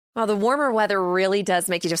Well, the warmer weather really does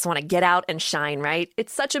make you just want to get out and shine, right?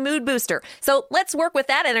 It's such a mood booster. So let's work with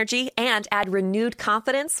that energy and add renewed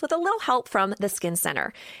confidence with a little help from the Skin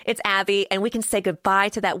Center. It's Abby, and we can say goodbye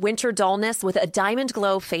to that winter dullness with a Diamond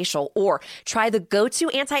Glow facial, or try the go-to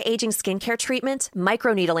anti-aging skincare treatment,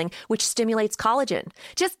 microneedling, which stimulates collagen.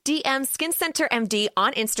 Just DM Skin Center MD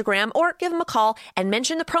on Instagram or give them a call and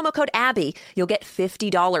mention the promo code Abby. You'll get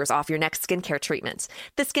 $50 off your next skincare treatment.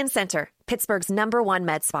 The Skin Center, Pittsburgh's #1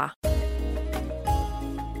 med spa.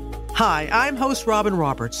 Hi, I'm host Robin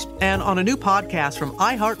Roberts, and on a new podcast from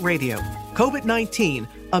iHeartRadio, COVID-19,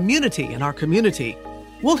 Immunity in Our Community,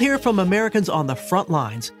 we'll hear from Americans on the front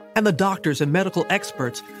lines and the doctors and medical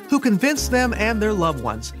experts who convince them and their loved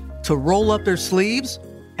ones to roll up their sleeves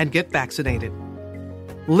and get vaccinated.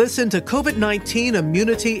 Listen to COVID-19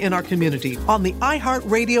 Immunity in Our Community on the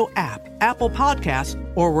iHeartRadio app, Apple Podcasts,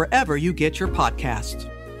 or wherever you get your podcasts.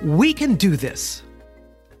 We can do this.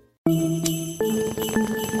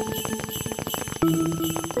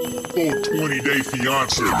 20-Day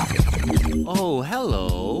Fiance. Oh,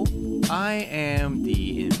 hello. I am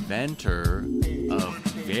the inventor of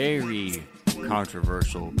very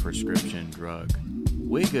controversial prescription drug,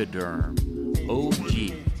 Wigaderm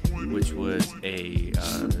OG, which was a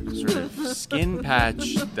sort of skin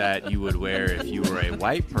patch that you would wear if you were a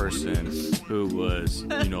white person who was,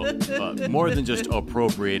 more than just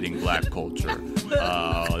appropriating black culture.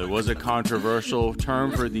 It was a controversial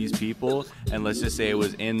term for these people, and let's just say it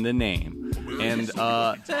was in the name. And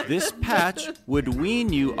this patch would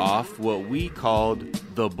wean you off what we called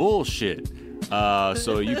the bullshit.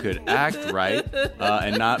 So you could act right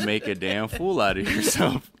and not make a damn fool out of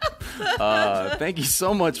yourself. Thank you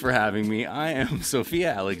so much for having me. I am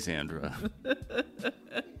Sophia Alexandra.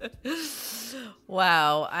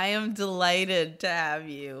 Wow, I am delighted to have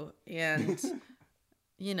you. And,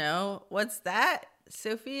 what's that?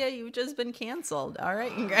 Sophia, you've just been canceled. All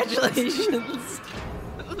right, congratulations.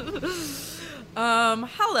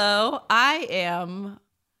 Hello, I am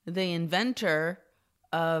the inventor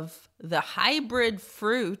of the hybrid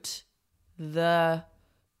fruit, the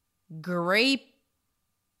grapenate.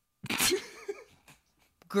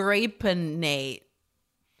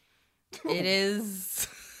 It is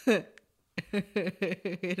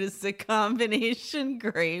it is a combination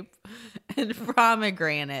grape and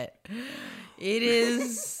pomegranate. It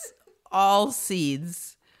is all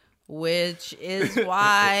seeds, which is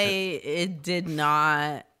why it did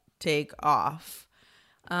not take off.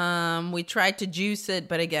 We tried to juice it,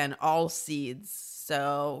 but again, all seeds.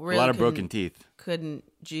 So really a lot of broken teeth. Couldn't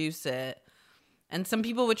juice it. And some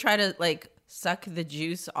people would try to suck the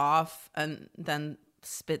juice off and then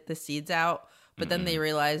spit the seeds out. But then they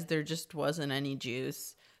realized there just wasn't any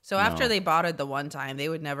juice. So after they bought it the one time, they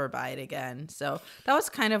would never buy it again. So that was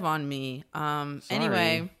kind of on me.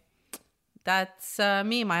 Anyway, that's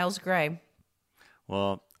me, Miles Gray.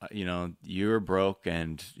 Well, you were broke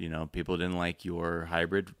and, people didn't like your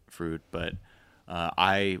hybrid fruit, but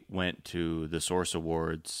I went to the Source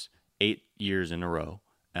Awards 8 years in a row,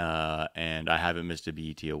 and I haven't missed a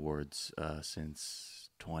BET Awards since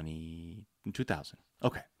 2000.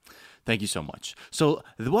 Okay. Thank you so much. So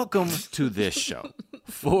welcome to this show,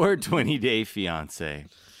 420-Day Fiance.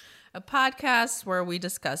 A podcast where we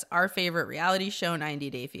discuss our favorite reality show, 90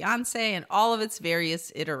 Day Fiance, and all of its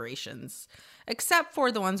various iterations, except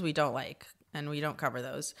for the ones we don't like, and we don't cover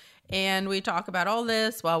those. And we talk about all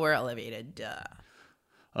this while we're elevated.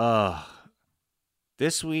 Duh.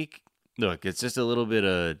 This week, look, it's just a little bit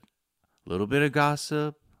of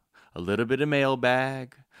gossip, a little bit of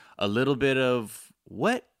mailbag, a little bit of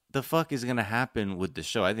what the fuck is going to happen with the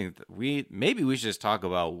show. I think we should just talk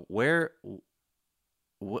about what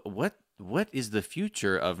is the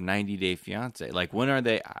future of 90 Day Fiance? Like, when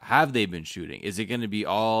have they been shooting? Is it going to be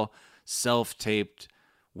all self-taped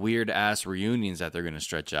weird ass reunions that they're going to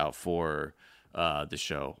stretch out for the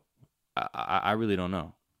show? I really don't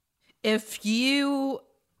know. If you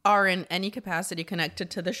are in any capacity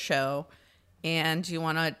connected to the show and you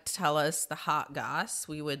want to tell us the hot goss,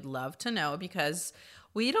 we would love to know, because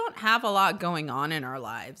we don't have a lot going on in our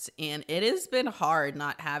lives, and it has been hard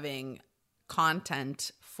not having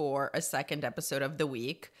content for a second episode of the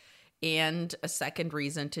week and a second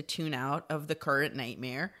reason to tune out of the current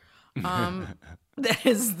nightmare that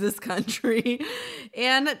is this country.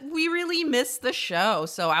 And we really miss the show.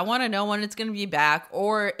 So I want to know when it's going to be back,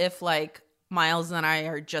 or if Miles and I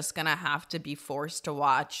are just going to have to be forced to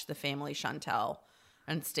watch The Family Chantel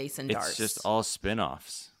and Stace and Darce. It's just all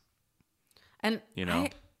spinoffs. And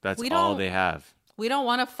that's all they have. We don't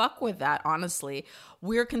want to fuck with that, honestly.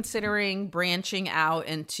 We're considering branching out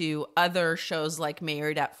into other shows like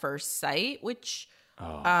Married at First Sight, which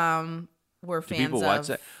we're Do fans people watch of.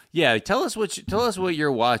 that? Yeah, tell us what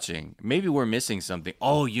you're watching. Maybe we're missing something.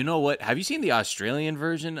 Oh, you know what? Have you seen the Australian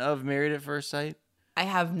version of Married at First Sight? I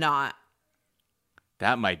have not.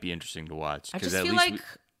 That might be interesting to watch. I 'cause just at feel least like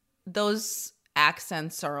those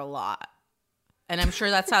accents are a lot. And I'm sure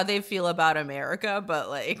that's how they feel about America, but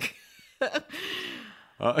like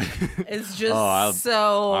it's just I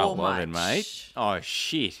love much. it, mate. Oh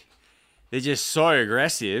shit, they're just so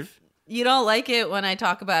aggressive. You don't like it when I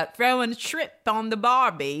talk about throwing shrimp on the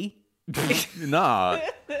Barbie. Nah,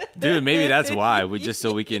 dude, maybe that's why.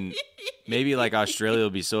 We can. Maybe like Australia will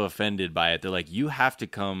be so offended by it. They're like, you have to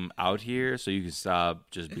come out here so you can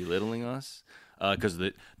stop just belittling us. Because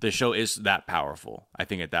the show is that powerful. I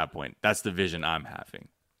think at that point, that's the vision I'm having.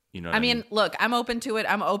 You know what I mean? Look, I'm open to it.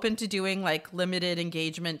 I'm open to doing like limited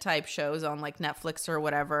engagement type shows on like Netflix or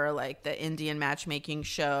whatever, like the Indian matchmaking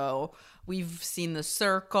show. We've seen The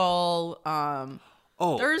Circle.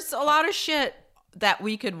 There's a lot of shit that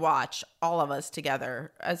we could watch, all of us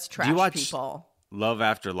together as trash people. Love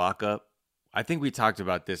After Lockup? I think we talked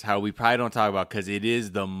about this, how we probably don't talk about because it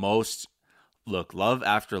is the most... Look, Love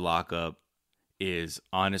After Lockup is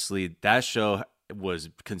honestly, that show was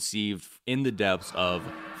conceived in the depths of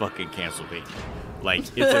fucking cancel bait. Like,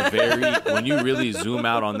 it's a very... when you really zoom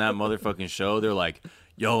out on that motherfucking show, they're like,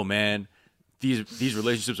 yo, man... These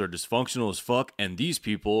relationships are dysfunctional as fuck, and these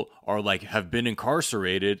people are like have been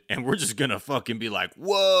incarcerated, and we're just gonna fucking be like,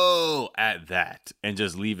 whoa, at that, and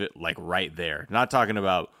just leave it like right there. Not talking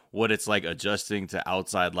about what it's like adjusting to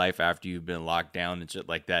outside life after you've been locked down and shit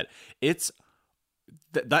like that. It's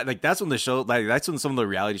that's when the show, like that's when some of the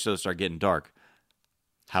reality shows start getting dark.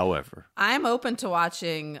 However, I'm open to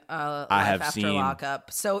watching Life After seen...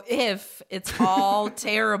 Lockup. So if it's all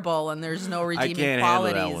terrible and there's no redeeming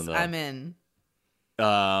qualities, I'm in.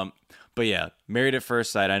 But yeah, Married at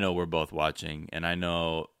First Sight, I know we're both watching, and I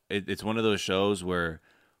know it's one of those shows where,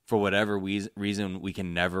 for whatever reason, we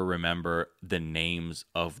can never remember the names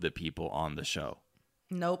of the people on the show.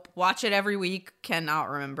 Nope. Watch it every week. Cannot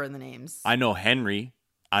remember the names. I know Henry.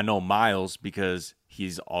 I know Miles because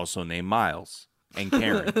he's also named Miles. And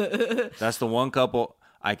Karen. That's the one couple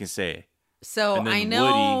I can say. So I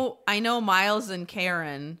know Miles and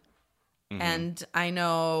Karen, and I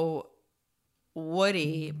know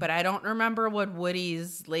Woody, but I don't remember what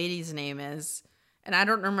Woody's lady's name is, and I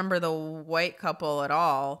don't remember the white couple at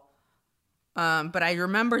all. But I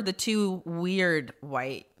remember the two weird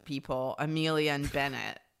white people, Amelia and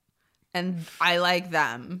Bennett, and I like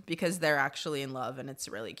them because they're actually in love, and it's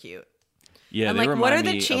really cute. Yeah, and like, what are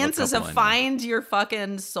the chances of find your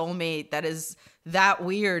fucking soulmate that is that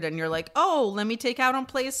weird? And you're like, oh, let me take out and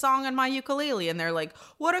play a song on my ukulele. And they're like,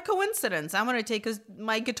 what a coincidence. I'm going to take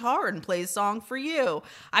my guitar and play a song for you.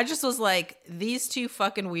 I just was like, these two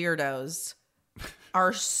fucking weirdos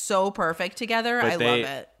are so perfect together. I love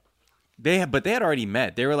it. But they had already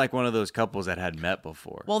met. They were like one of those couples that had met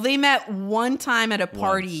before. Well, they met one time at a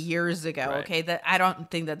party years ago. Right. Okay, that I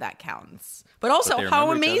don't think that counts. But also,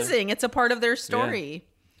 how amazing! It's a part of their story.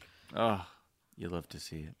 Yeah. Oh, you love to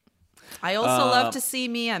see it. I also love to see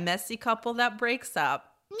me a messy couple that breaks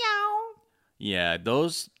up. Meow. Yeah,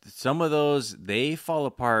 some of those they fall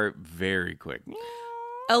apart very quick.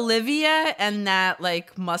 Olivia and that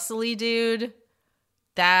like muscly dude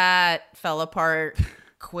that fell apart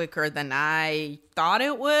quicker than I thought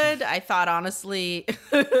it would. I thought honestly,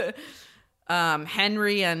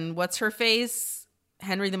 Henry and what's her face?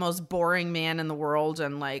 Henry, the most boring man in the world,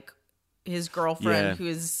 and like his girlfriend, who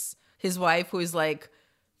is his wife, who is like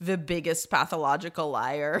the biggest pathological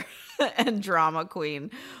liar and drama queen.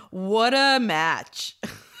 What a match.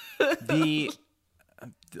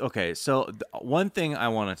 Okay, so one thing I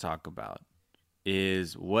want to talk about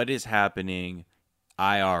is what is happening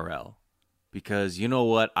IRL. Because you know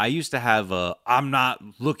what? I used to have I'm not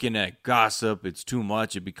looking at gossip. It's too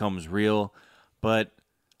much. It becomes real. But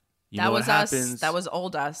you know what happens? Us. That was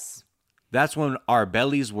old us. That's when our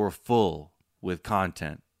bellies were full with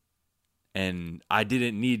content. And I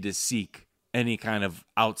didn't need to seek any kind of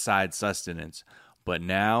outside sustenance. But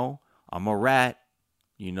now I'm a rat.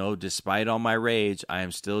 You know, despite all my rage, I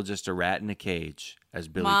am still just a rat in a cage, as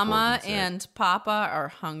Billy Mama Corgan said. and Papa are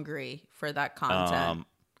hungry for that content.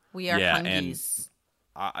 We are hungies.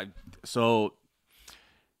 So,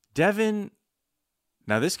 Devin,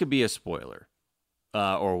 now this could be a spoiler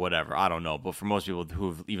or whatever. I don't know. But for most people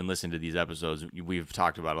who've even listened to these episodes, we've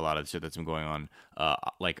talked about a lot of the shit that's been going on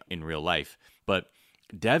like in real life. But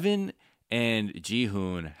Devin and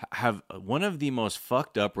Jihoon have one of the most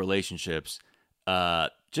fucked up relationships.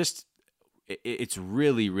 It's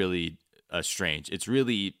really, really strange. It's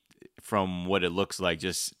really, from what it looks like,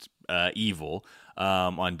 just evil.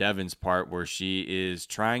 on Devin's part, where she is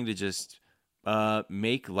trying to just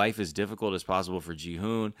make life as difficult as possible for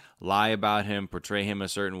Ji-hoon, lie about him, portray him a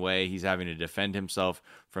certain way. He's having to defend himself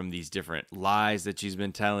from these different lies that she's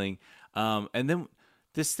been telling. And then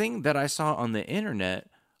this thing that I saw on the internet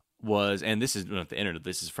was, and this is not the internet,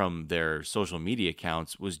 this is from their social media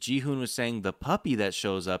accounts, was Ji-hoon was saying the puppy that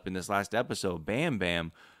shows up in this last episode, Bam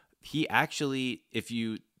Bam, he actually, if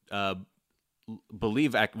you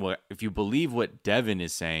believe what Devin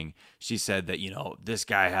is saying, she said that, this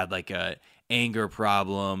guy had like a anger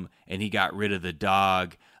problem and he got rid of the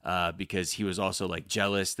dog because he was also like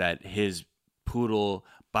jealous that his poodle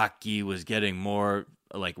Baki was getting more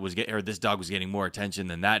this dog was getting more attention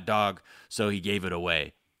than that dog, so he gave it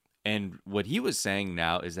away. And what he was saying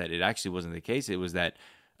now is that it actually wasn't the case. It was that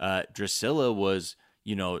Drusilla was,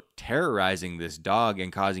 terrorizing this dog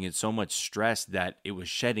and causing it so much stress that it was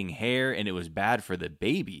shedding hair and it was bad for the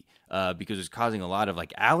baby because it was causing a lot of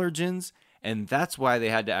like allergens. And that's why they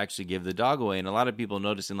had to actually give the dog away. And a lot of people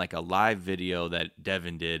noticed in like a live video that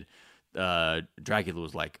Devin did, Dracula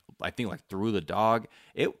was like, I think like threw the dog.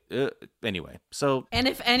 Anyway, so. And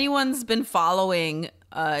if anyone's been following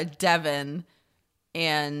Devin,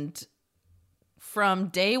 and from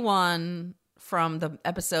day one, from the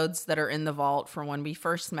episodes that are in the vault from when we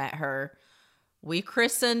first met her, we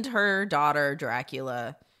christened her daughter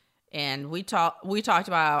Dracula. And we talked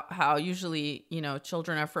about how usually,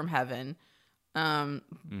 children are from heaven,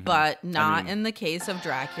 but not in the case of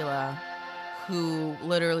Dracula, who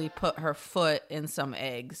literally put her foot in some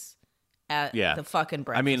eggs at the fucking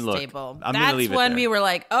breakfast table. That's when we were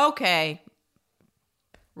like, okay,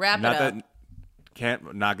 wrap it up.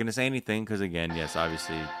 Not going to say anything because, again, yes,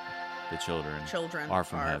 obviously the children are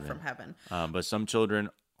from heaven. But some children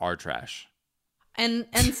are trash. And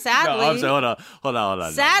sadly, no, I'm saying, hold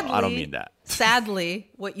on. Sadly, no, I don't mean that.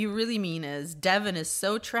 Sadly, what you really mean is Devin is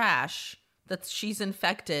so trash that she's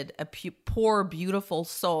infected a poor, beautiful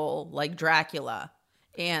soul like Dracula.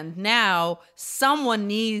 And now someone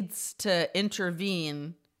needs to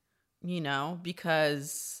intervene,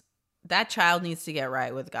 because that child needs to get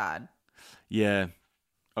right with God. Yeah.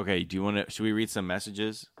 Okay, should we read some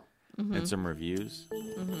messages and some reviews?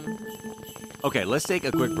 Okay, let's take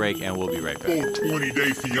a quick break and we'll be right back.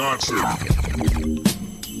 20-day fiance.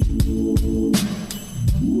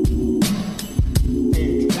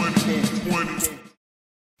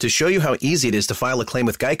 To show you how easy it is to file a claim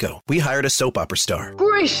with Geico, we hired a soap opera star.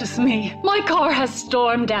 Gracious me, my car has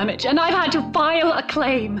storm damage and I've had to file a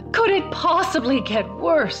claim. Could it possibly get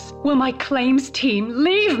worse? Will my claims team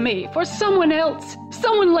leave me for someone else?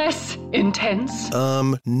 Someone less intense?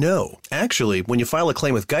 No. Actually, when you file a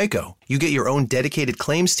claim with Geico, you get your own dedicated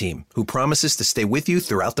claims team who promises to stay with you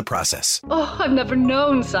throughout the process. Oh, I've never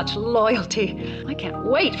known such loyalty. I can't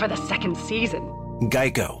wait for the second season.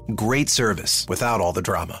 Geico. Great service without all the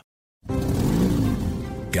drama.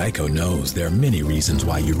 Geico knows there are many reasons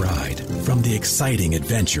why you ride. From the exciting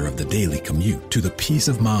adventure of the daily commute to the peace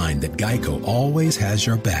of mind that Geico always has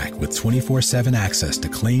your back with 24/7 access to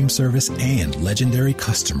claim service and legendary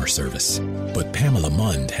customer service. But Pamela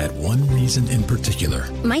Mund had one reason in particular.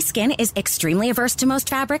 My skin is extremely averse to most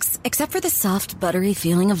fabrics, except for the soft, buttery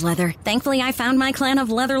feeling of leather. Thankfully, I found my clan of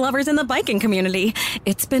leather lovers in the biking community.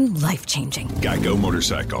 It's been life-changing. Geico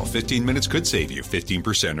Motorcycle. 15 minutes could save you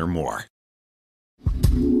 15% or more.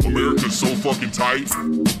 America's so fucking tight.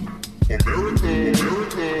 America.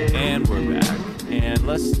 And we're back. And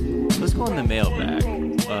let's go in the mailbag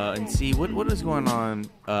and see what is going on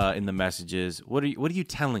in the messages. What are you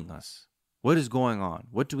telling us? What is going on?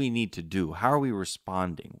 What do we need to do? How are we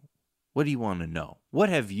responding? What do you want to know? What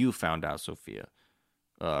have you found out, Sophia?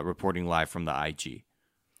 Reporting live from the IG.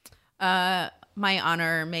 My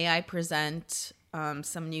honor, may I present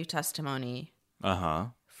some new testimony?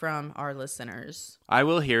 From our listeners. I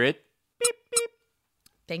will hear it. Beep, beep.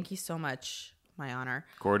 Thank you so much, my honor.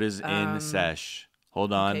 Court is in sesh.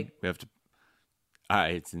 Hold on. Okay. We have to. All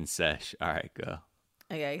right, it's in sesh. All right, go.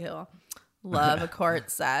 Okay, cool. Love a court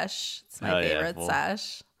sesh. It's my favorite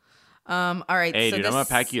sesh. All right. Hey, so dude, I'm gonna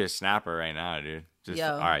pack you a snapper right now, dude.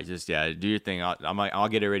 All right, do your thing. I'll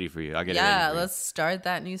get it ready for you. Let's start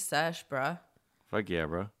that new sesh, bruh. Fuck yeah,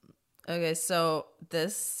 bro. Okay, so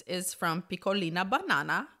this is from Piccolina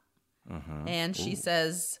Banana. And she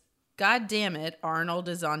says, God damn it, Arnold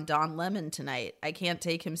is on Don Lemon tonight. I can't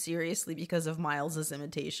take him seriously because of Miles's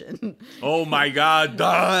imitation. Oh my God,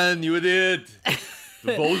 Don, you idiot.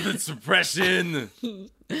 The voltage suppression.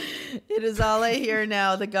 It is all I hear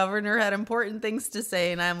now. The governor had important things to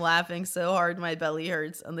say, and I'm laughing so hard my belly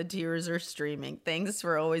hurts and the tears are streaming. Thanks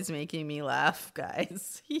for always making me laugh,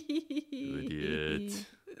 guys. Idiot.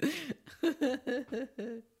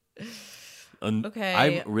 Okay.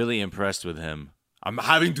 I'm really impressed with him. I'm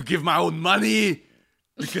having to give my own money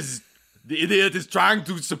because the idiot is trying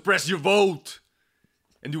to suppress your vote.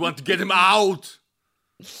 And you want to get him out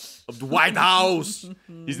of the White House.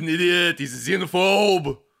 He's an idiot. He's a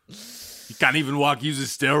xenophobe. He can't even walk,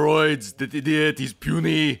 uses steroids. That idiot. He's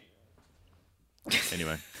puny.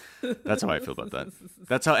 Anyway, that's how I feel about that.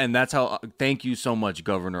 That's how. Thank you so much,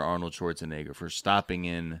 Governor Arnold Schwarzenegger, for stopping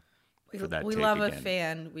in for that. We take love again. a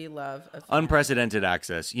fan. We love a fan. Unprecedented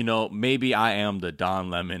access. You know, maybe I am the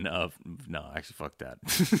Don Lemon of. No, actually, fuck that.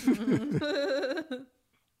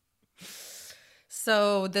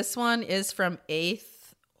 So this one is from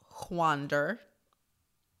Eighth Wander.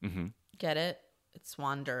 Mm-hmm. Get it? It's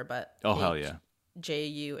Wander, but Hell yeah.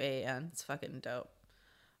 Juan. It's fucking dope.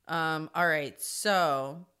 All right.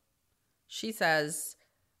 So she says,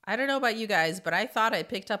 I don't know about you guys, but I thought I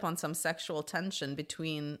picked up on some sexual tension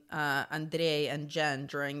between Andre and Jen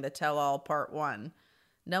during the tell-all part 1.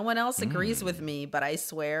 No one else agrees with me, but I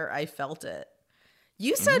swear I felt it.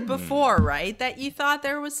 You said before, right, that you thought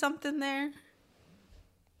there was something there?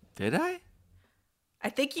 Did I? I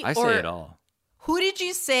think you. I say it all. Who did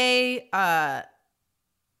you say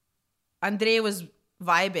Andre was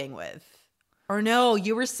vibing with? Or no,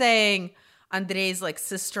 you were saying Andre's like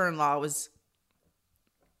sister-in-law was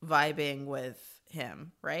vibing with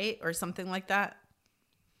him, right? Or something like that.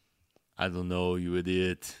 I don't know, you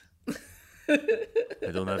idiot.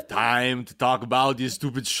 I don't have time to talk about this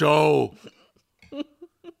stupid show.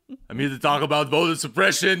 I'm here to talk about voter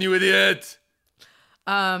suppression, you idiot.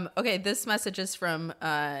 Okay, this message is from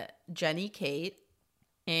Jenny Kate,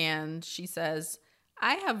 and she says,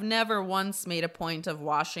 I have never once made a point of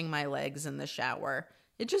washing my legs in the shower.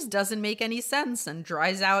 It just doesn't make any sense and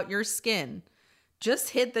dries out your skin. Just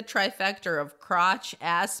hit the trifecta of crotch,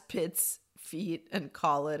 ass, pits, feet, and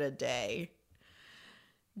call it a day.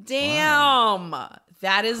 Damn! Wow.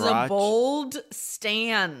 That is a bold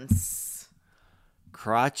stance.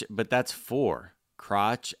 Crotch, but that's 4.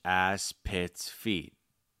 Crotch, ass, pits, feet.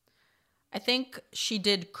 I think she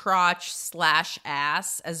did crotch /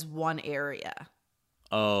 ass as one area.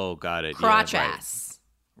 Oh, got it. Crotch, yeah, right. ass.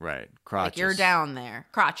 Right. Crotches. Like you're down there.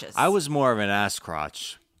 Crotches. I was more of an ass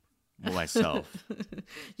crotch myself.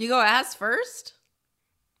 You go ass first?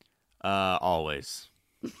 Always.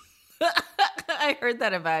 I heard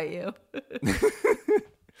that about you.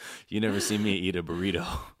 You never see me eat a burrito.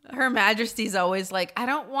 Her Majesty's always like, I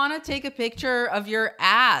don't want to take a picture of your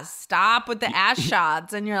ass. Stop with the ass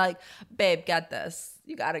shots. And you're like, babe, get this.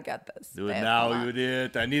 You got to get this. Do it babe, now, you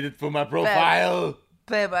idiot. I need it for my profile.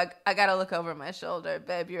 Babe, I got to look over my shoulder.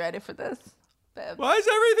 Babe, you ready for this? Babe. Why does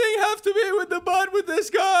everything have to be with the butt with this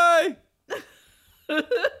guy? Oh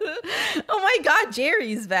my God,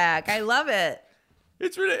 Jerry's back. I love it.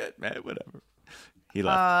 It's really, man, whatever. He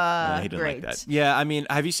left. He didn't great. like that. Yeah, I mean,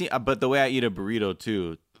 have you seen, but the way I eat a burrito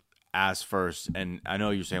too, ass first, and I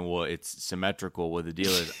know you're saying, well, it's symmetrical. What the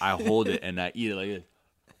deal is, I hold it and I eat it like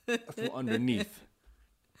this from underneath.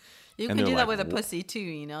 You can do that with a pussy too,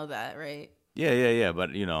 you know that, right? Yeah.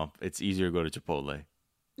 But, you know, it's easier to go to Chipotle.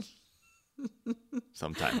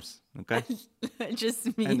 Sometimes, okay? I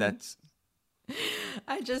just mean... And that's...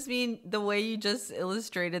 I just mean the way you just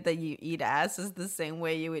illustrated that you eat ass is the same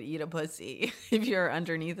way you would eat a pussy if you're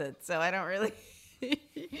underneath it. So I don't really...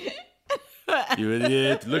 You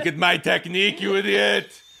idiot. Look at my technique, you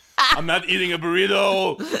idiot. I'm not eating a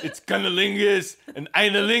burrito. It's cunnilingus and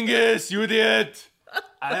analingus, you idiot.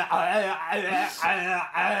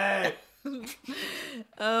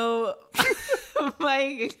 Oh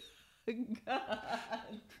my God.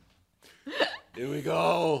 Here we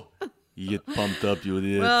go. You get pumped up, you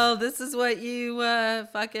idiot. Well, this is what you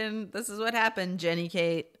this is what happened, Jenny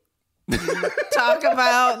Kate. You talk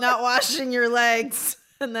about not washing your legs,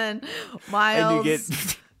 and then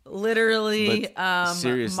Miles literally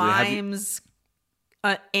seriously, mimes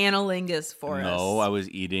analingus for us. No, I was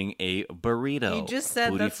eating a burrito. You just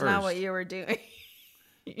said that's first. not what you were doing.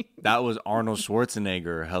 That was Arnold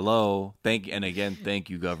Schwarzenegger. Hello. Thank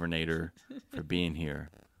you, Governor, for being here.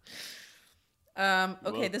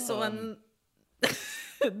 Okay, this one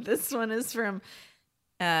is from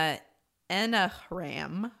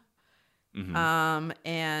Enahram. Mm-hmm.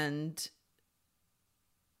 And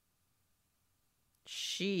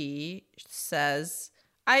she says,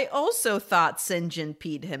 I also thought Sinjin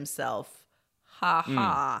peed himself. Ha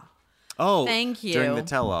ha. Oh, thank you. During the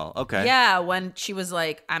tell-all. Okay. Yeah, when she was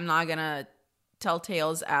like, I'm not going to tell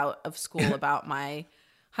tales out of school about my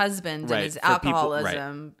husband and his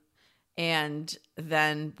alcoholism. And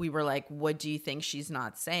then we were like, what do you think she's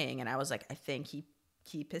not saying? And I was like, I think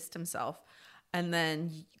he pissed himself. And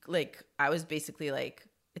then, like, I was basically like,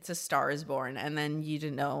 it's A Star Is Born. And then you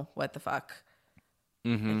didn't know what the fuck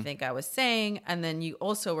I think I was saying. And then you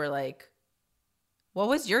also were like, what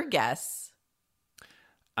was your guess?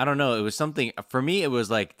 I don't know. It was something, for me, it was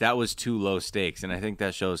like, that was too low stakes. And I think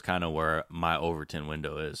that shows kind of where my Overton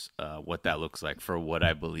window is, what that looks like for what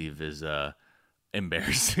I believe is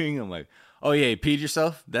embarrassing. I'm like, oh yeah, you peed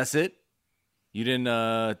yourself? That's it? You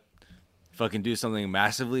didn't fucking do something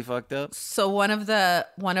massively fucked up? So one of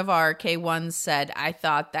our K1s said, I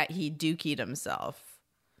thought that he dookied himself.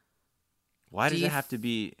 Why does it have to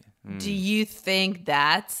be? Do you think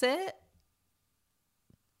that's it?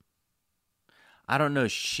 I don't know.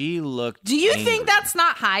 She looked Do you angry. think that's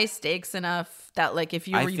not high stakes enough that, like, if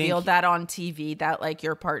you revealed that on TV, that, like,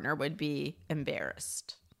 your partner would be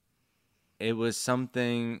embarrassed? It was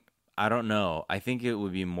something, I don't know. I think it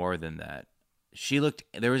would be more than that.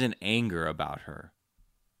 There was an anger about her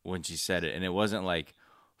when she said it, and it wasn't like,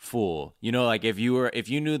 fool. You know, like if you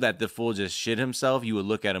knew that the fool just shit himself, you would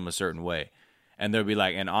look at him a certain way. And they'd be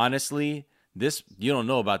like, and honestly, you don't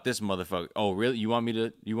know about this motherfucker. Oh, really? Do you want me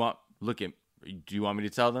to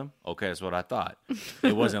tell them? Okay, that's what I thought.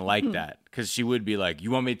 It wasn't like that. Because she would be like, you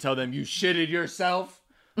want me to tell them you shitted yourself?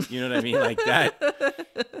 You know what I mean? Like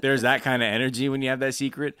that. There's that kind of energy when you have that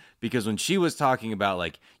secret. Because when she was talking about,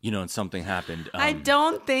 like, you know, and something happened. I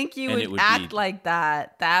don't think you would act like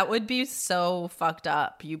that. That would be so fucked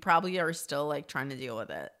up. You probably are still, like, trying to deal with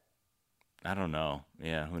it. I don't know.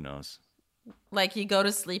 Yeah, who knows? Like, you go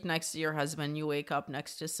to sleep next to your husband, you wake up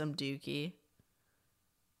next to some dookie.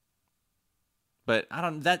 But I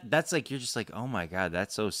don't. That's like, you're just like, oh my god,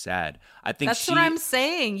 that's so sad. I think that's what I'm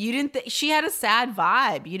saying. You didn't. She had a sad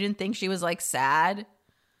vibe. You didn't think she was, like, sad.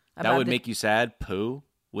 That would make you sad. Poo.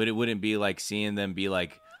 Wouldn't be like seeing them be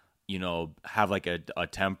like, you know, have like a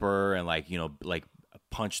temper and, like, you know, like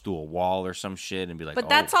punch through a wall or some shit and be like. But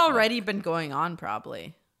that's already been going on,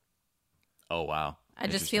 probably. Oh wow. I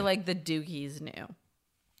just feel like the dookies knew.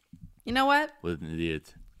 You know what? What an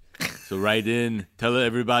idiot. So write in, tell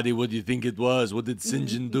everybody what you think it was. What did St.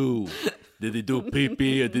 John do? Did he do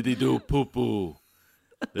pee-pee or did he do poo-poo?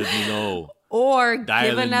 Let me know. Or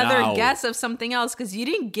give another guess of something else, because you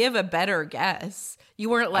didn't give a better guess. You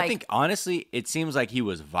weren't like... I think, honestly, it seems like he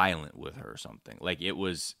was violent with her or something. Like, it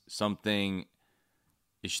was something...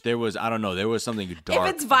 There was, I don't know, there was something dark.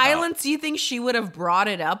 If it's violence, you think she would have brought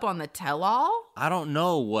it up on the tell-all? I don't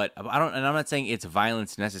know what, and I'm not saying it's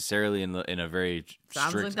violence necessarily in a very Sounds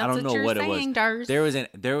strict. like that's I don't know what it was. Darce. There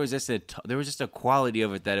was just a quality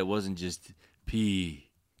of it that it wasn't just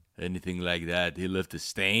pee, anything like that. He left a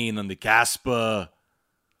stain on the Casper.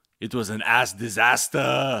 It was an ass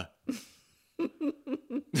disaster.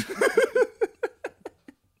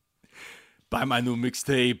 Buy my new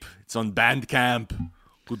mixtape. It's on Bandcamp.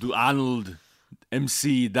 Go to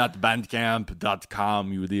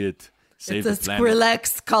arnoldmc.bandcamp.com, you idiot. Save it's the a planet.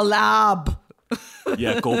 Skrillex collab.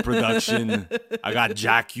 Yeah, co-production. I got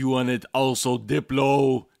Jack U on it. Also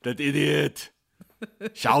Diplo, that idiot.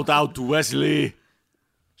 Shout out to Wesley.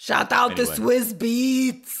 Shout out to Swiss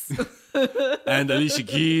Beats. And Alicia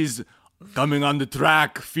Keys coming on the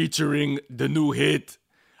track featuring the new hit,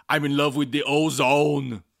 I'm in Love with the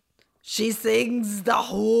Ozone. She sings the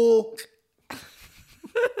hook.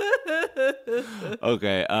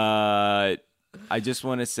 Okay, I just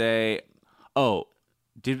want to say,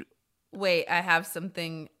 Wait, I have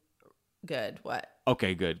something good. What?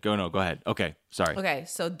 Okay, good. Go ahead. Okay, sorry. Okay,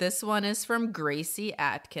 so this one is from Gracie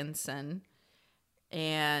Atkinson,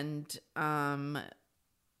 and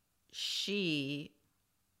she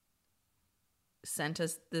sent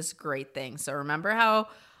us this great thing. So remember how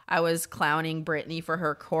I was clowning Brittany for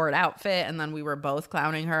her court outfit, and then we were both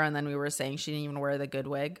clowning her, and then we were saying she didn't even wear the good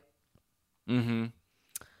wig? Mm-hmm.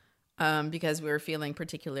 Because we were feeling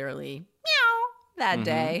particularly meow that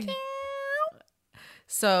day.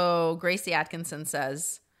 So Gracie Atkinson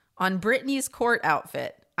says, on Brittany's court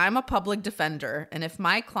outfit, I'm a public defender, and if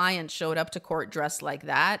my client showed up to court dressed like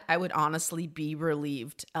that, I would honestly be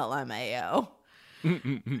relieved, LMAO.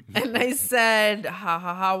 And I said, ha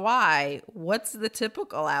ha ha, why? What's the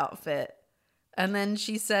typical outfit? And then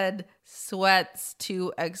she said, sweats,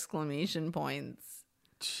 2 exclamation points.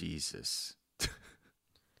 Jesus.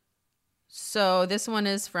 So this one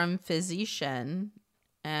is from Fizzy Shen,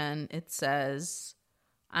 and it says,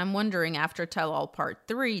 I'm wondering, after Tell All Part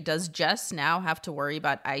 3, does Jess now have to worry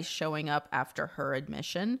about Ice showing up after her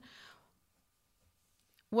admission?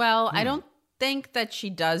 Well, I don't think that she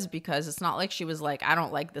does, because it's not like she was like, I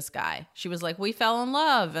don't like this guy. She was like, we fell in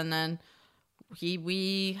love, and then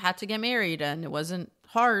we had to get married, and it wasn't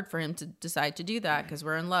hard for him to decide to do that because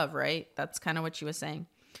we're in love, right? That's kind of what she was saying.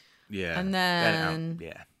 Yeah. And then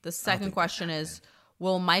yeah. the second question is,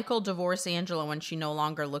 will Michael divorce Angela when she no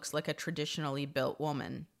longer looks like a traditionally built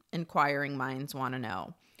woman? Inquiring minds want to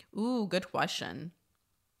know. Ooh, good question.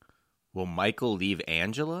 Will Michael leave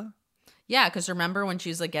Angela? Yeah, because remember when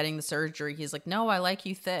she's like getting the surgery, he's like, no, I like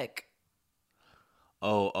you thick.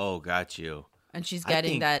 Oh, got you. And she's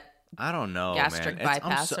getting I don't know, gastric man.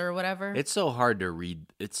 bypass or whatever. It's so hard to read.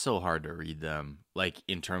 It's so hard to read them, like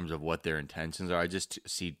in terms of what their intentions are. I just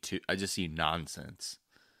see nonsense.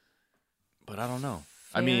 But I don't know.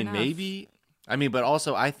 Fair enough. Maybe. But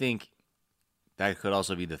also, I think that could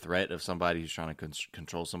also be the threat of somebody who's trying to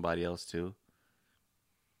control somebody else too.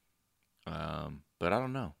 But I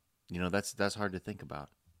don't know. That's hard to think about.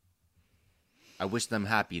 I wish them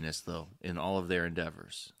happiness, though, in all of their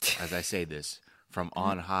endeavors. As I say this, from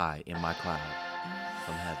on high in my cloud,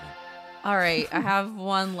 from heaven. All right, I have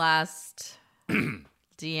one last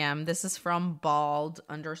DM. This is from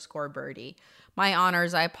bald_birdie. My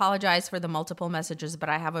honors, I apologize for the multiple messages, but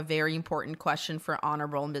I have a very important question for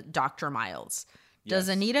Honorable Dr. Miles. Does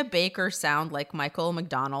Anita Baker sound like Michael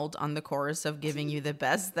McDonald on the chorus of Giving You the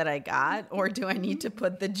Best That I Got? Or do I need to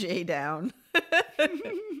put the J down?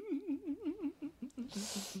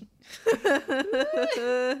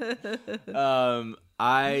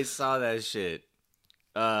 I saw that shit.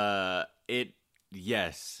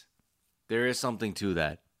 Yes, there is something to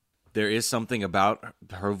that. There is something about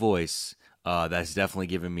her voice that's definitely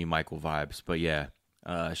giving me Michael vibes. But yeah,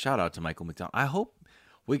 shout out to Michael McDonald. I hope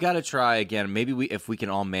we got to try again. Maybe if we can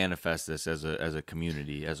all manifest this as a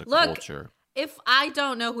community, as a culture. If I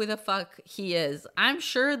don't know who the fuck he is, I'm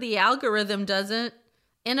sure the algorithm doesn't.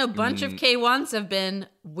 And a bunch of K1s have been,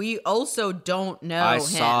 we also don't know I him.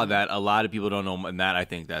 saw that. A lot of people don't know, and that I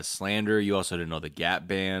think that's slander. You also didn't know the Gap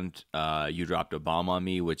Band. You dropped a bomb on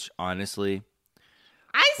me, which honestly,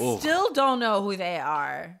 I still don't know who they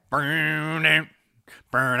are. Woo!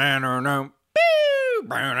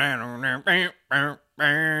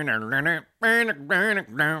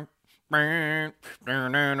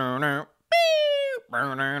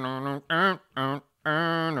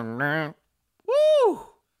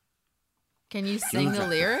 Can you sing the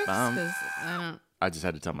lyrics? 'Cause I just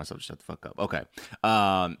had to tell myself to shut the fuck up. Okay.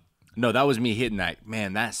 No, that was me hitting that.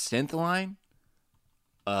 Man, that synth line,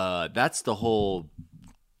 that's the whole...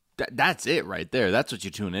 That's it right there. That's what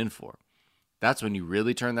you tune in for. That's when you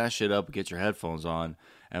really turn that shit up, get your headphones on,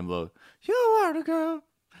 and blow, you are the girl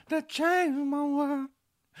that changed my world.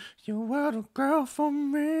 You were the girl for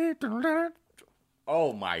me.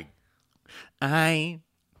 Oh, my... Man,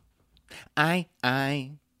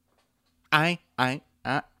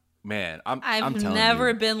 I've telling never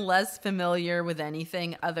you. been less familiar with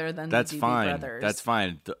anything other than the Doobie Brothers. That's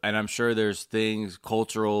fine. And I'm sure there's things,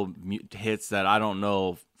 cultural hits that I don't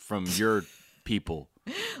know from your people.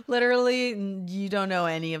 Literally, you don't know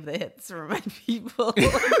any of the hits from my people.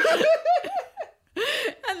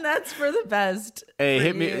 And that's for the best. Hey,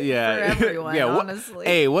 hit me. Yeah. For everyone, honestly.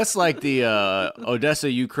 Hey, what's like the Odessa,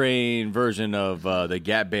 Ukraine version of the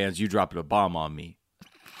Gap Band's You Dropped a Bomb on Me?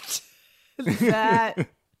 That...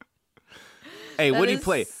 Hey, what do you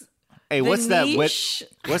play? Hey, what's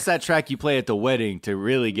that track you play at the wedding to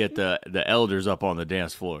really get the elders up on the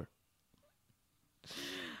dance floor?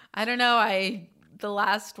 I don't know. The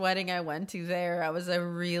last wedding I went to there, I was a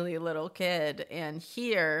really little kid, and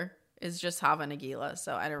here is just Hava Nagila,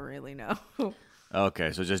 so I don't really know.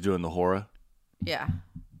 Okay, so just doing the horror? Yeah.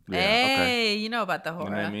 Yeah, hey, okay. You know about the horror.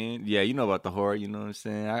 You know what I mean? Yeah, you know about the horror. You know what I'm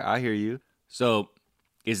saying? I hear you. So,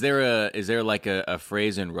 is there like a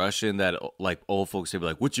phrase in Russian that like old folks say,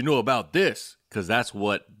 like, what you know about this? Because that's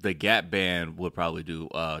what the Gap Band would probably do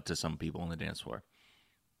to some people on the dance floor.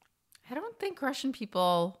 I don't think Russian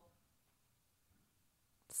people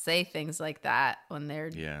say things like that when they're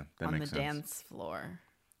on the dance floor.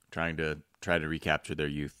 Try to recapture their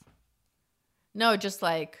youth. No, just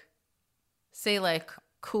like say like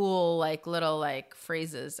cool like little like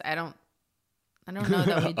phrases. I don't know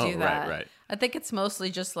that we do that. Right. I think it's mostly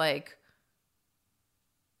just like,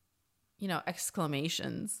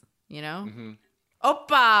 exclamations, Mm-hmm.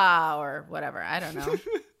 Oppa or whatever. I don't know.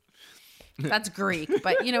 That's Greek,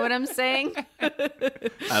 but you know what I'm saying?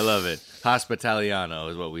 I love it. Hospitaliano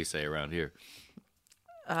is what we say around here.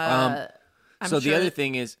 The other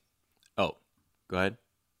thing is, go ahead.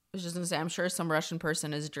 I was just going to say, I'm sure some Russian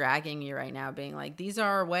person is dragging me right now being like, these are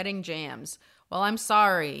our wedding jams. Well, I'm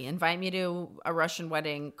sorry. Invite me to a Russian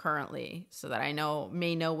wedding currently so that I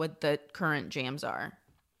may know what the current jams are.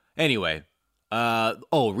 Anyway,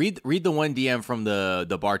 read the one DM from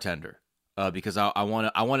the bartender because I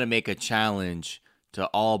want to make a challenge to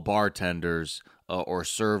all bartenders or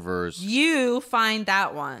servers. You find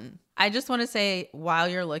that one. I just want to say, while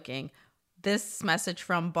you're looking, this message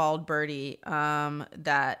from Bald Birdie,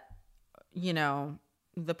 that, you know,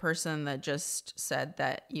 the person that just said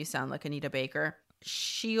that you sound like Anita Baker,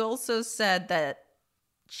 she also said that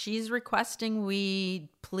she's requesting we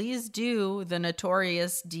please do the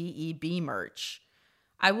Notorious DEB merch.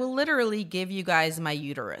 I will literally give you guys my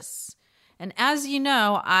uterus. And as you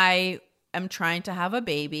know, I am trying to have a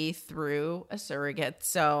baby through a surrogate.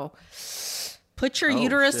 So put your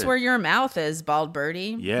uterus where your mouth is, Bald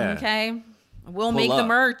Birdie. Yeah. Okay? We'll Pull make up. the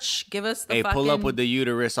merch. Give us the fucking... pull up with the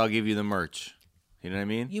uterus. I'll give you the merch. You know what I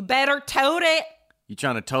mean? You better tote it. You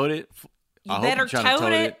trying to tote it? You better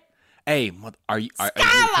tote it. Hey, are you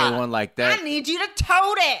okay one like that? I need you to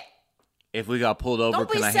tote it. If we got pulled over, Don't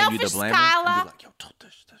be can I hand you the selfish, blammer? Skylar. And be like, yo, tote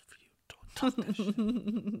this. That's for you. Tote that shit.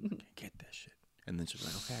 Get that shit. And then she's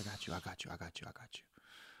like, okay, I got you.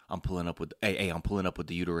 I'm pulling up with I'm pulling up with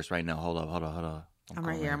the uterus right now. Hold up. I'm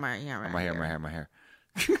right here. I'm right here.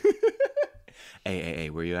 Hey,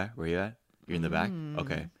 where you at? You're in the back?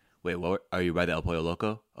 Okay. Wait, what are you by the El Pollo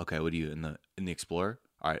Loco? Okay, what are you in the Explorer?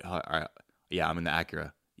 All right. Yeah, I'm in the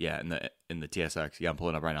Acura. Yeah, in the TSX. Yeah, I'm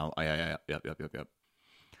pulling up right now. Oh, yeah. Yep.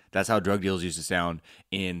 That's how drug deals used to sound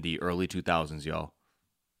in the early 2000s, y'all.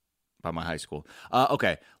 By my high school.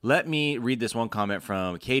 Okay, let me read this one comment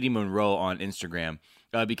from Katie Monroe on Instagram.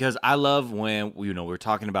 Because I love when we're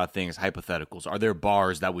talking about things, hypotheticals. Are there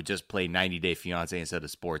bars that would just play 90 Day Fiancé instead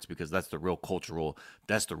of sports? Because that's the real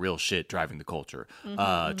shit driving the culture.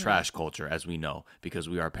 Trash culture, as we know, because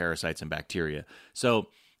we are parasites and bacteria. So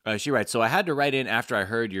she writes, so I had to write in after I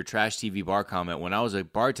heard your trash TV bar comment. When I was a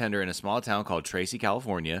bartender in a small town called Tracy,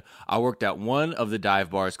 California, I worked at one of the dive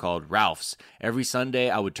bars called Ralph's. Every Sunday,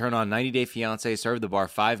 I would turn on 90 Day Fiancé, serve the bar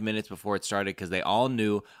 5 minutes before it started because they all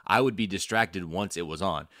knew I would be distracted once it was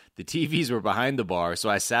on. The TVs were behind the bar, so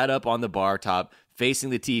I sat up on the bar top facing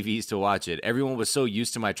the TVs to watch it. Everyone was so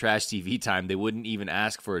used to my trash TV time, they wouldn't even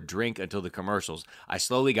ask for a drink until the commercials. I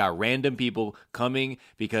slowly got random people coming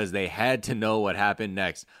because they had to know what happened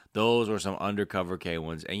next. Those were some undercover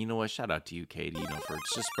K-ones. And you know what? Shout out to you, Katie, for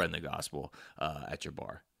just spreading the gospel at your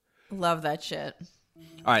bar. Love that shit.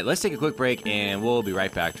 All right, let's take a quick break, and we'll be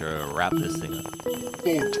right back to wrap this thing up.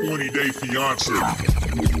 20 Day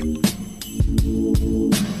Fiancé.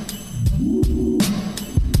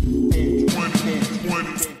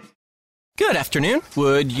 Good afternoon.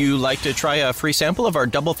 Would you like to try a free sample of our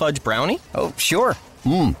double fudge brownie? Oh, sure.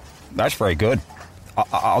 That's very good.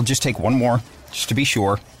 I'll just take one more, just to be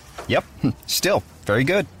sure. Yep, still very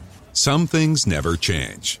good. Some things never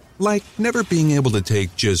change, like never being able to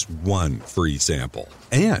take just one free sample.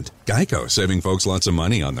 And Geico saving folks lots of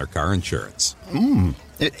money on their car insurance.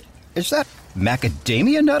 Is that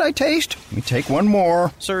macadamia nut I taste? Let me take one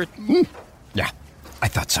more. Sir? Yeah, I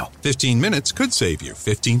thought so. 15 minutes could save you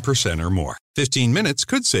 15% or more. 15 minutes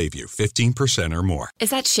could save you 15% or more. Is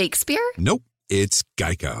that Shakespeare? Nope, it's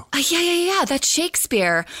Geico. Yeah, that's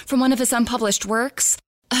Shakespeare from one of his unpublished works.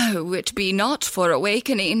 Oh, it be not for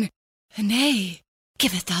awakening. Nay,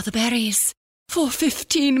 giveth thou the berries. For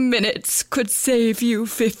 15 minutes could save you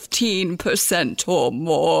 15% or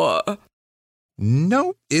more.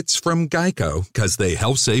 No, it's from Geico, because they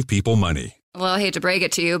help save people money. Well, I hate to break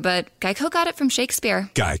it to you, but Geico got it from Shakespeare.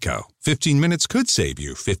 Geico. 15 minutes could save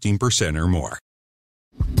you 15% or more.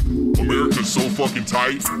 America's so fucking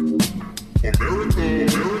tight.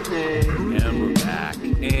 America. And we're back.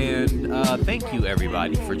 And thank you,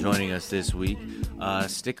 everybody, for joining us this week.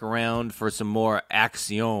 Stick around for some more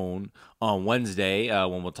action on Wednesday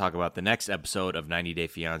when we'll talk about the next episode of 90 Day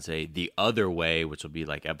Fiancé, The Other Way, which will be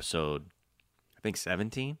like episode, I think,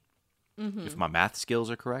 17, if my math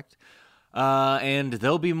skills are correct. And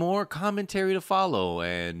there'll be more commentary to follow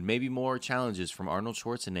and maybe more challenges from Arnold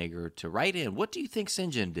Schwarzenegger to write in. What do you think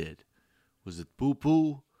St. John did? Was it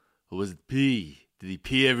poo-poo or was it pee? Did he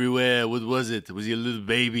pee everywhere? What was it? Was he a little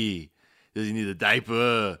baby? Does he need a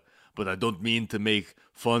diaper? But I don't mean to make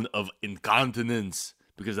fun of incontinence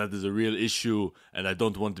because that is a real issue and I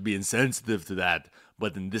don't want to be insensitive to that.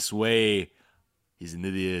 But in this way, he's an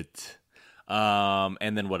idiot.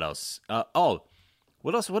 And then what else? What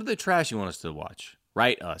else? What are the trash you want us to watch?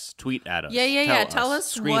 Write us. Tweet at us. Yeah. Tell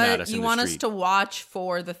us what you want us to watch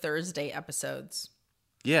for the Thursday episodes.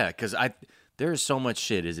 Yeah, because there's so much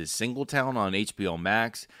shit. Is it Singletown on HBO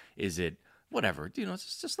Max? Is it whatever?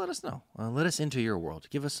 Just let us know. Let us into your world.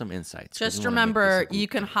 Give us some insights. Just remember, you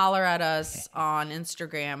can holler at us on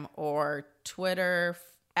Instagram or Twitter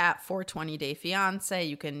at 420dayfiance.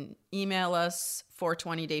 You can email us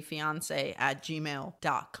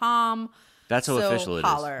 420dayfiance@gmail.com. That's how official it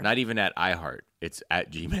holler. is. Not even at iHeart. it's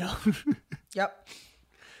at Gmail. Yep.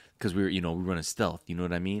 Because we run a stealth. You know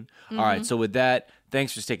what I mean? Mm-hmm. All right. So with that,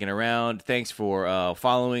 thanks for sticking around. Thanks for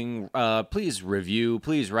following. Please review.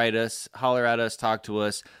 Please write us. Holler at us. Talk to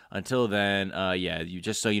us. Until then, you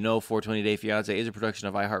just so you know, 420 Day Fiance is a production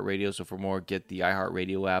of iHeartRadio. So for more, get the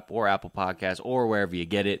iHeartRadio app or Apple Podcasts or wherever you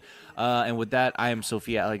get it. And with that, I am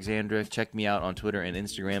Sophia Alexandra. Check me out on Twitter and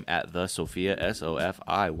Instagram at the Sophia,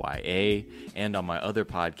 SOFIYA, and on my other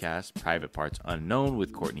podcast, Private Parts Unknown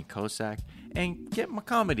with Courtney Kosak. And get my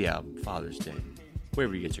comedy album, Father's Day,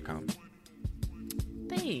 wherever you get your comedy.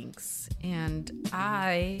 Thanks. And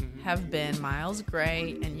I have been Miles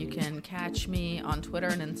Gray, and you can catch me on Twitter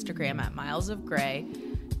and Instagram at Miles of Gray.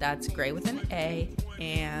 That's Gray with an A.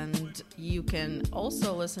 And you can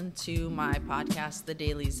also listen to my podcast, The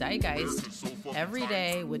Daily Zeitgeist, every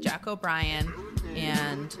day with Jack O'Brien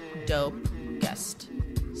and dope guests.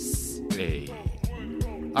 Hey.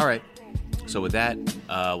 All right. So with that,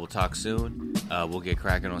 we'll talk soon. We'll get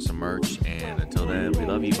cracking on some merch. And until then, we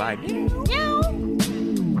love you. Bye. Meow.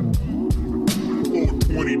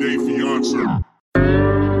 420 Day Fiance.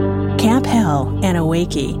 Camp Hell and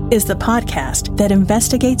Awakey is the podcast that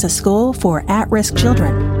investigates a school for at-risk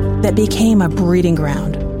children that became a breeding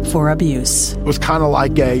ground for abuse. It was kind of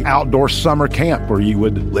like a outdoor summer camp where you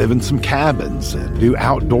would live in some cabins and do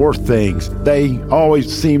outdoor things. They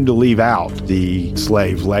always seemed to leave out the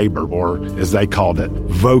slave labor, or as they called it,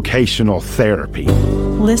 vocational therapy.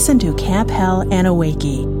 Listen to Camp Hell and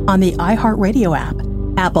Awakey on the iHeartRadio app,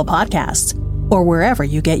 Apple Podcasts, or wherever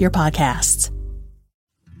you get your podcasts.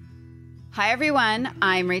 Hi, everyone.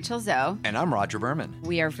 I'm Rachel Zoe. And I'm Roger Berman.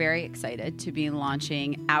 We are very excited to be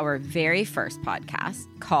launching our very first podcast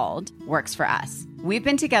called Works for Us. We've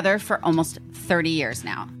been together for almost 30 years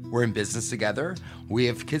now. We're in business together. We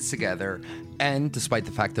have kids together. And despite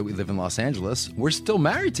the fact that we live in Los Angeles, we're still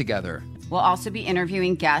married together. We'll also be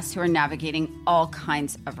interviewing guests who are navigating all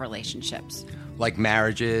kinds of relationships. Like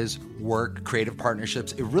marriages, work, creative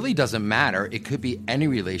partnerships. It really doesn't matter. It could be any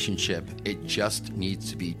relationship. It just needs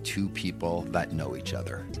to be two people that know each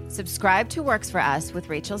other. Subscribe to Works for Us with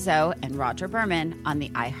Rachel Zoe and Roger Berman on the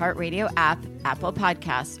iHeartRadio app, Apple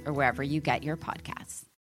Podcasts, or wherever you get your podcasts.